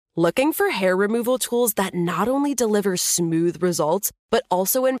Looking for hair removal tools that not only deliver smooth results, but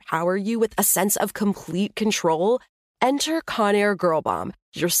also empower you with a sense of complete control? Enter Conair Girl Bomb,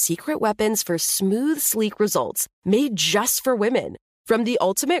 your secret weapons for smooth, sleek results, made just for women. From the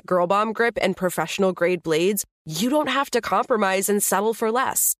ultimate Girl Bomb grip and professional-grade blades, you don't have to compromise and settle for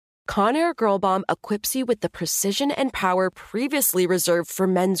less. Conair Girl Bomb equips you with the precision and power previously reserved for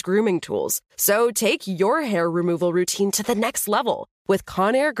men's grooming tools. So take your hair removal routine to the next level with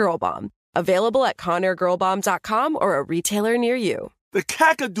Conair Girl Bomb. Available at ConairGirlBomb.com or a retailer near you. The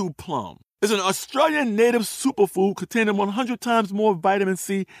Kakadu plum is an Australian native superfood containing 100 times more vitamin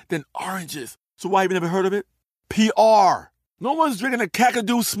C than oranges. So why have you never heard of it? PR. No one's drinking a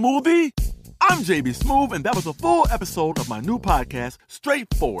Kakadu smoothie? I'm JB Smoove, and that was a full episode of my new podcast,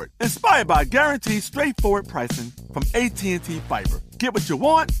 Straightforward, inspired by guaranteed straightforward pricing from AT&T Fiber. Get what you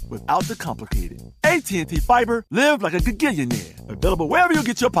want without the complicated. AT&T Fiber, live like a gigillionaire. Available wherever you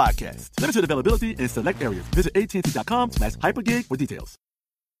get your podcasts. Limited availability in select areas. Visit AT&T.com/hypergig for details.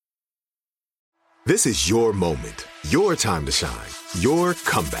 This is your moment, your time to shine, your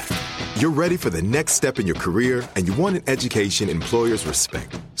comeback. You're ready for the next step in your career, and you want an education employers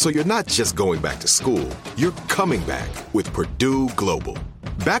respect. So you're not just going back to school, you're coming back with Purdue Global.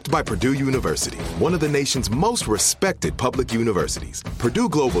 Backed by Purdue University, one of the nation's most respected public universities, Purdue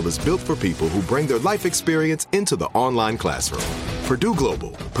Global is built for people who bring their life experience into the online classroom. Purdue Global,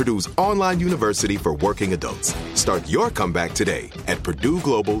 Purdue's online university for working adults. Start your comeback today at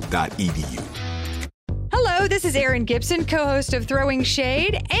purdueglobal.edu. Hello, this is Erin Gibson, co-host of Throwing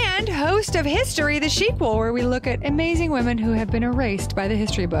Shade and host of History, the Sequel, where we look at amazing women who have been erased by the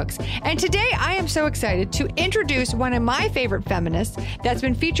history books. And today I am so excited to introduce one of my favorite feminists that's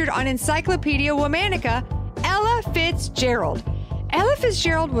been featured on Encyclopedia Womannica, Ella Fitzgerald. Ella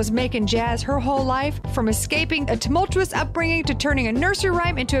Fitzgerald was making jazz her whole life, from escaping a tumultuous upbringing to turning a nursery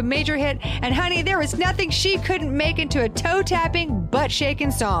rhyme into a major hit. And honey, there was nothing she couldn't make into a toe-tapping,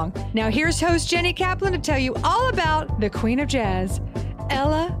 butt-shaking song. Now here's host Jenny Kaplan to tell you all about the Queen of Jazz,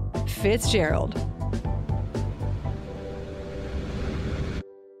 Ella Fitzgerald.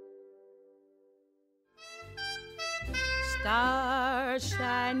 Stars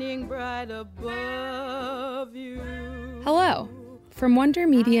shining bright above you. Hello. From Wonder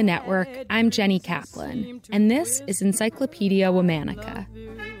Media Network, I'm Jenny Kaplan, and this is Encyclopedia Womannica.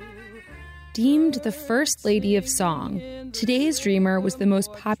 Deemed the First Lady of Song, today's dreamer was the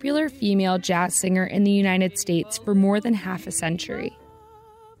most popular female jazz singer in the United States for more than half a century.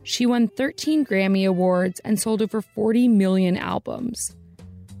 She won 13 Grammy Awards and sold over 40 million albums.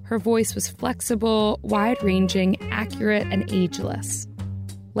 Her voice was flexible, wide-ranging, accurate, and ageless.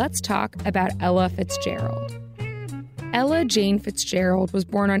 Let's talk about Ella Fitzgerald. Ella Jane Fitzgerald was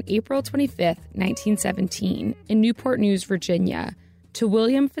born on April 25, 1917, in Newport News, Virginia, to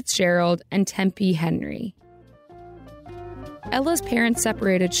William Fitzgerald and Tempe Henry. Ella's parents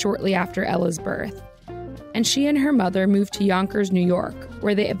separated shortly after Ella's birth, and she and her mother moved to Yonkers, New York,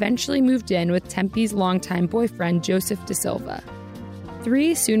 where they eventually moved in with Tempe's longtime boyfriend, Joseph De Silva.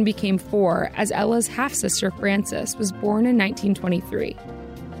 3 soon became 4, as Ella's half-sister, Frances, was born in 1923.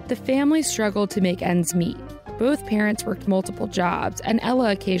 The family struggled to make ends meet. Both parents worked multiple jobs, and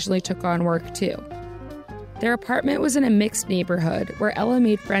Ella occasionally took on work too. Their apartment was in a mixed neighborhood where Ella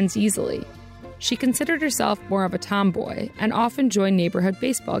made friends easily. She considered herself more of a tomboy and often joined neighborhood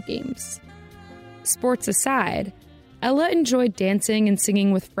baseball games. Sports aside, Ella enjoyed dancing and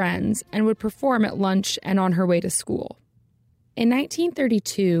singing with friends and would perform at lunch and on her way to school. In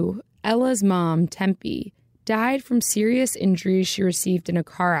 1932, Ella's mom, Tempe, died from serious injuries she received in a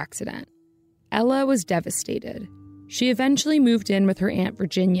car accident. Ella was devastated. She eventually moved in with her Aunt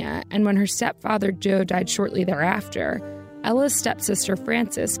Virginia, and when her stepfather Joe died shortly thereafter, Ella's stepsister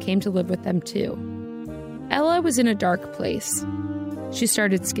Frances came to live with them too. Ella was in a dark place. She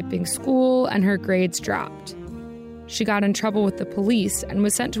started skipping school, and her grades dropped. She got in trouble with the police and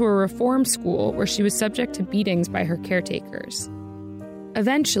was sent to a reform school where she was subject to beatings by her caretakers.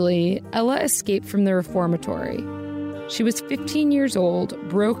 Eventually, Ella escaped from the reformatory. She was 15 years old,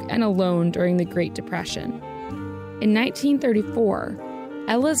 broke and alone during the Great Depression. In 1934,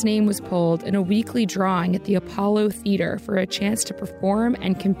 Ella's name was pulled in a weekly drawing at the Apollo Theater for a chance to perform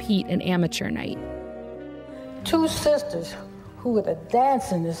and compete in amateur night. 2 sisters who were the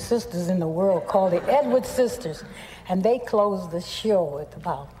dancingest sisters in the world called the Edwards Sisters, and they closed the show at the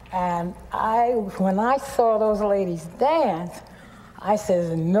ball. And when I saw those ladies dance, I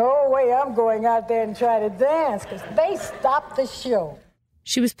said, no way I'm going out there and try to dance, because they stopped the show.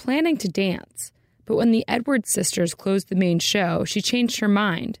 She was planning to dance, but when the Edwards sisters closed the main show, she changed her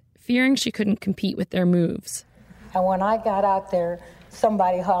mind, fearing she couldn't compete with their moves. And when I got out there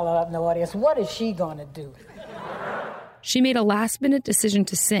somebody hollered out in the audience, "What is she gonna do?" She made a last-minute decision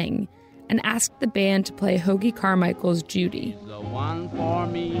to sing and asked the band to play Hoagy Carmichael's Judy. The one for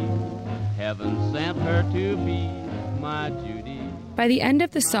me, heaven sent her to be my Judy. By the end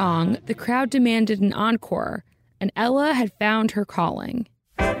of the song, the crowd demanded an encore, and Ella had found her calling.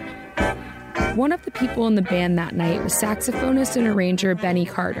 One of the people in the band that night was saxophonist and arranger Benny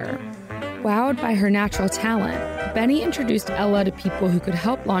Carter. Wowed by her natural talent, Benny introduced Ella to people who could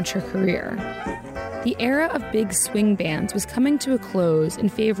help launch her career. The era of big swing bands was coming to a close in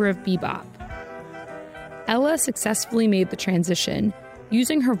favor of bebop. Ella successfully made the transition,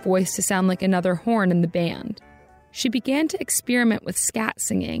 using her voice to sound like another horn in the band. She began to experiment with scat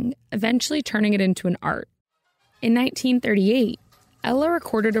singing, eventually turning it into an art. In 1938, Ella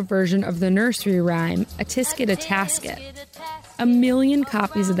recorded a version of the nursery rhyme, "A Tisket a Tasket." 1 million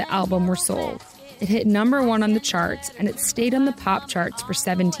copies of the album were sold. It hit #1 on the charts, and it stayed on the pop charts for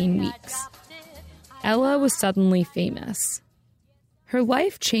 17 weeks. Ella was suddenly famous. Her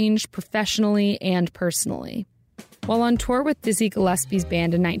life changed professionally and personally. While on tour with Dizzy Gillespie's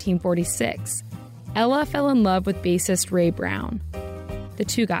band in 1946, Ella fell in love with bassist Ray Brown. The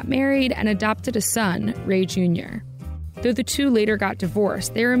two got married and adopted a son, Ray Jr. Though the two later got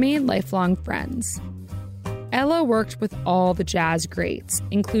divorced, they remained lifelong friends. Ella worked with all the jazz greats,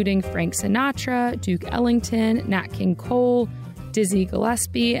 including Frank Sinatra, Duke Ellington, Nat King Cole, Dizzy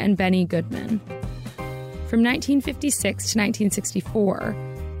Gillespie, and Benny Goodman. From 1956 to 1964,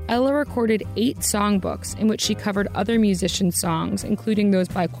 Ella recorded 8 songbooks in which she covered other musicians' songs, including those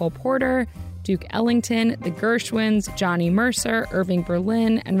by Cole Porter, Duke Ellington, the Gershwins, Johnny Mercer, Irving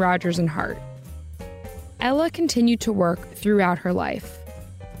Berlin, and Rodgers and Hart. Ella continued to work throughout her life.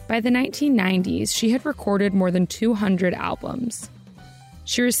 By the 1990s, she had recorded more than 200 albums.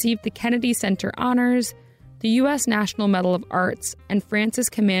 She received the Kennedy Center Honors, the U.S. National Medal of Arts, and France's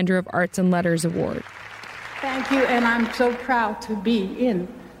Commander of Arts and Letters Award. Thank you, and I'm so proud to be in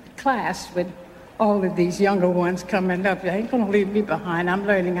class with all of these younger ones coming up. They ain't gonna leave me behind. I'm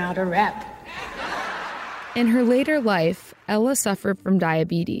learning how to rap. In her later life, Ella suffered from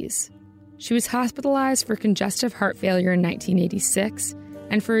diabetes. She was hospitalized for congestive heart failure in 1986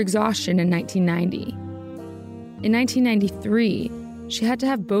 and for exhaustion in 1990. In 1993, she had to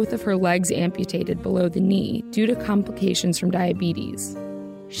have both of her legs amputated below the knee due to complications from diabetes.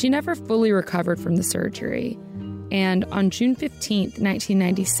 She never fully recovered from the surgery, and on June 15,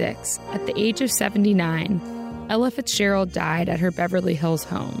 1996, at the age of 79, Ella Fitzgerald died at her Beverly Hills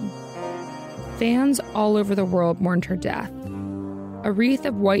home. Fans all over the world mourned her death. A wreath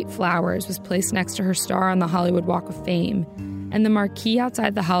of white flowers was placed next to her star on the Hollywood Walk of Fame, and the marquee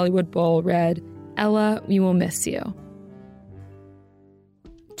outside the Hollywood Bowl read, "Ella, we will miss you."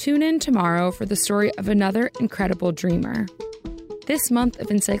 Tune in tomorrow for the story of another incredible dreamer. This month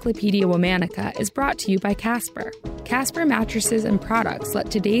of Encyclopedia Womanica is brought to you by Casper. Casper mattresses and products let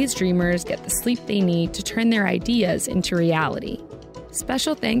today's dreamers get the sleep they need to turn their ideas into reality.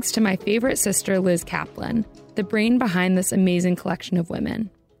 Special thanks to my favorite sister, Liz Kaplan, the brain behind this amazing collection of women.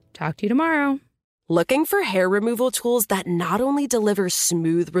 Talk to you tomorrow. Looking for hair removal tools that not only deliver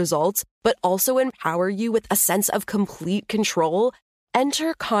smooth results, but also empower you with a sense of complete control?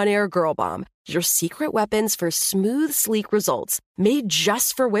 Enter Conair Girl Bomb, your secret weapons for smooth, sleek results, made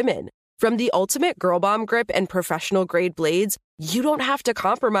just for women. From the ultimate Girl Bomb grip and professional-grade blades, you don't have to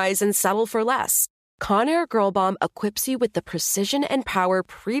compromise and settle for less. Conair Girl Bomb equips you with the precision and power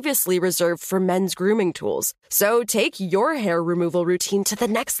previously reserved for men's grooming tools. So take your hair removal routine to the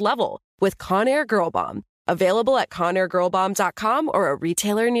next level with Conair Girl Bomb. Available at ConairGirlBomb.com or a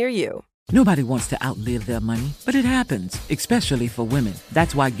retailer near you. Nobody wants to outlive their money, but it happens, especially for women.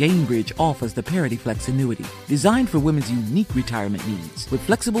 That's why Gainbridge offers the Parity Flex annuity, designed for women's unique retirement needs, with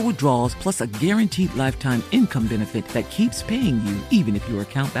flexible withdrawals plus a guaranteed lifetime income benefit that keeps paying you even if your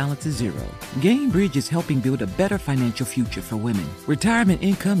account balance is zero. Gainbridge is helping build a better financial future for women. Retirement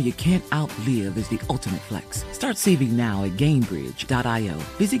income you can't outlive is the ultimate flex. Start saving now at Gainbridge.io.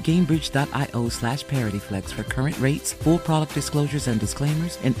 Visit Gainbridge.io/ParityFlex for current rates, full product disclosures and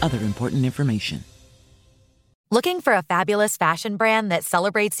disclaimers, and other important information. Looking for a fabulous fashion brand that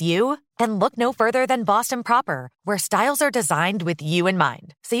celebrates you? Then look no further than Boston Proper, where styles are designed with you in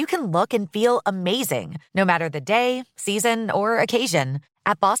mind, so you can look and feel amazing, no matter the day, season, or occasion.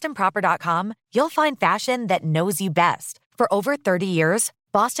 At BostonProper.com, you'll find fashion that knows you best. For over 30 years,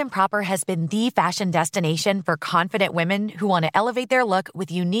 Boston Proper has been the fashion destination for confident women who want to elevate their look with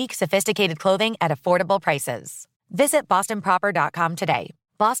unique, sophisticated clothing at affordable prices. Visit BostonProper.com today.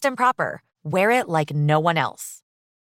 Boston Proper. Wear it like no one else.